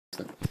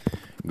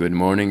Good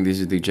morning, this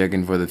is the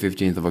check-in for the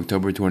 15th of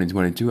October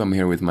 2022. I'm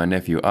here with my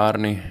nephew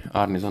Arni.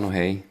 Arni, sano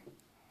hei.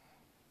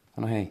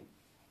 Sano hei.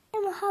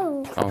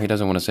 Oh, he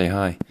doesn't want to say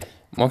hi.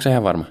 Onko se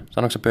ihan varma?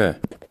 Sanoiko se pö?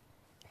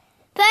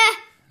 Pö!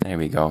 There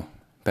we go.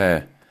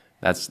 Pö.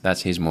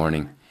 That's his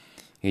morning.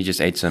 He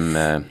just ate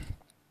some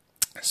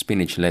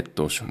spinach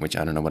lettuce, which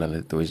I don't know what a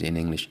lettuce is in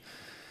English.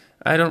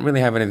 I don't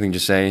really have anything to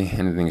say,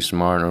 anything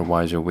smart or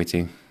wise or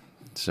witty.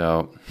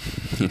 So,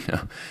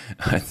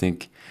 I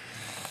think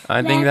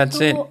that's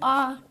it.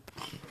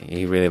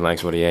 He really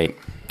likes what he ate.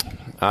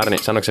 Arni,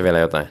 sanoiko se vielä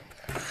jotain?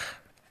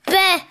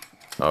 Pö!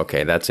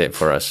 Okay, that's it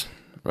for us.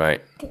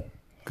 Right.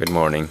 Good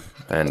morning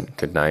and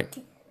good night.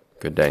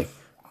 Good day.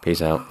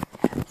 Peace out.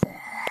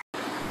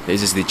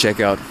 This is the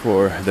checkout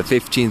for the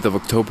 15th of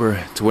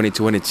October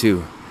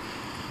 2022.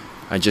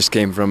 I just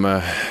came from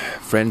a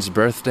friend's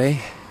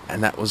birthday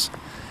and that was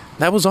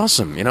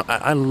awesome. You know,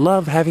 I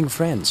love having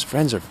friends.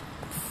 Friends are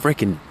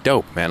freaking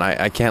dope, man.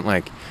 I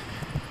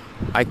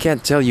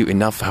can't tell you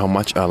enough how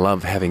much I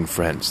love having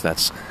friends.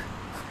 That's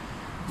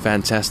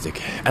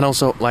fantastic. And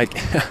also,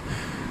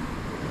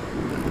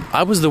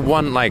 I was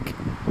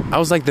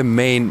the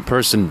main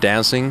person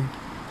dancing,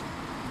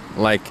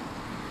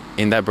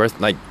 in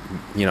that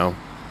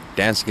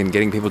dancing and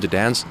getting people to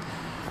dance.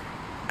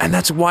 And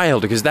that's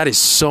wild, because that is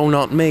so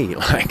not me.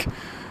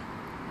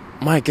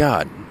 My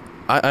God,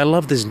 I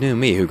love this new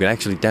me who can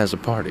actually dance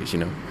at parties,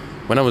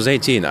 When I was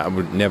 18, I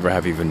would never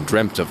have even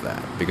dreamt of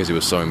that, because it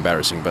was so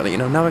embarrassing. But,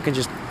 now I can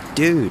just,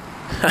 dude,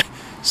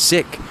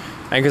 sick.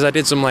 And because I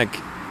did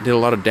a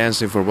lot of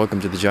dancing for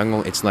Welcome to the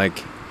Jungle, it's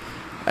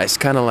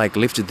kind of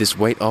lifted this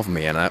weight off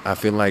me, and I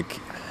feel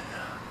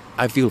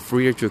I feel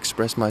freer to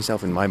express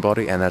myself in my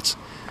body, and that's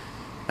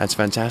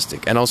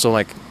fantastic. And also,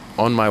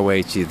 on my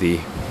way to the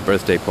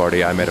birthday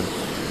party, I met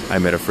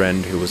a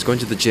friend who was going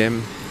to the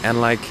gym, and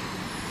I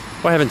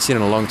haven't seen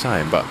him in a long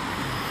time, but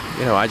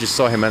I just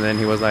saw him, and then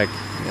he was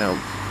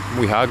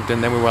we hugged,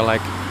 and then we were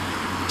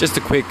just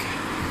a quick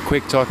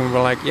talk, and we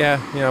were yeah,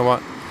 you know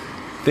what,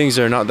 things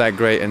are not that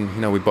great,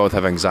 and we both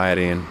have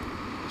anxiety and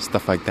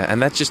stuff like that,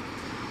 and that's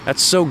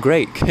so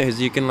great, because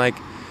you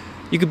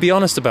could be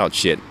honest about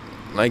shit.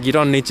 You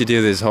don't need to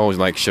do this whole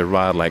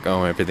charade,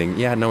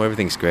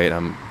 everything's great,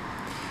 I'm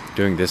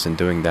doing this and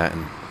doing that,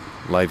 and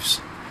life's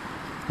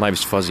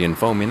fuzzy and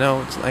foamy.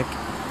 No, it's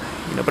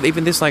but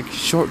even this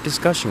short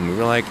discussion, we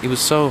were it was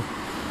so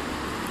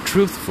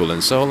truthful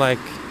and so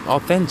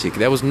authentic.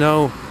 There was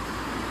no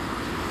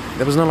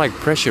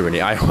pressure in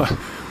it.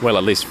 Well,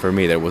 at least for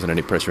me, there wasn't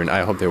any pressure, and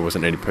I hope there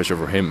wasn't any pressure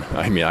for him.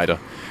 I mean,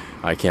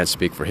 I can't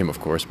speak for him, of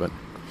course, but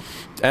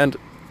and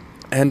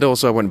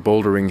also I went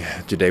bouldering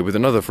today with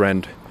another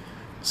friend.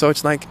 So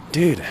it's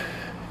dude,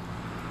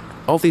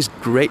 all these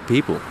great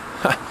people.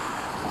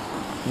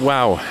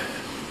 Wow.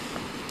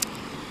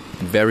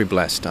 Very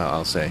blessed,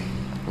 I'll say.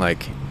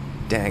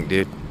 Dang,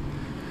 dude.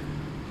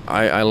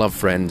 I love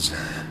friends.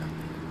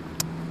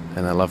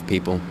 And I love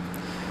people.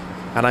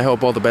 And I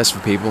hope all the best for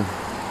people.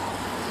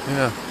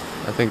 Yeah,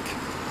 I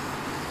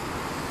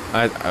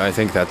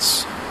think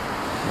that's...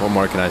 What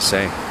more can I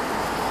say?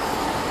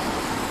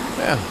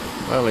 Yeah,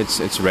 well,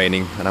 it's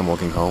raining and I'm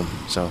walking home,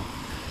 so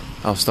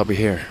I'll stop you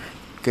here.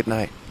 Good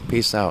night.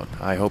 Peace out.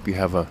 I hope you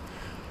have a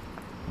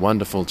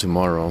wonderful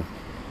tomorrow.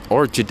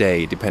 Or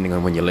today, depending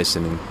on when you're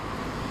listening.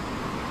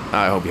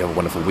 I hope you have a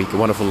wonderful week, a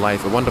wonderful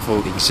life, a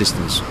wonderful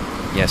existence.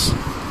 Yes.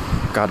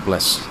 God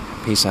bless.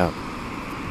 Peace out.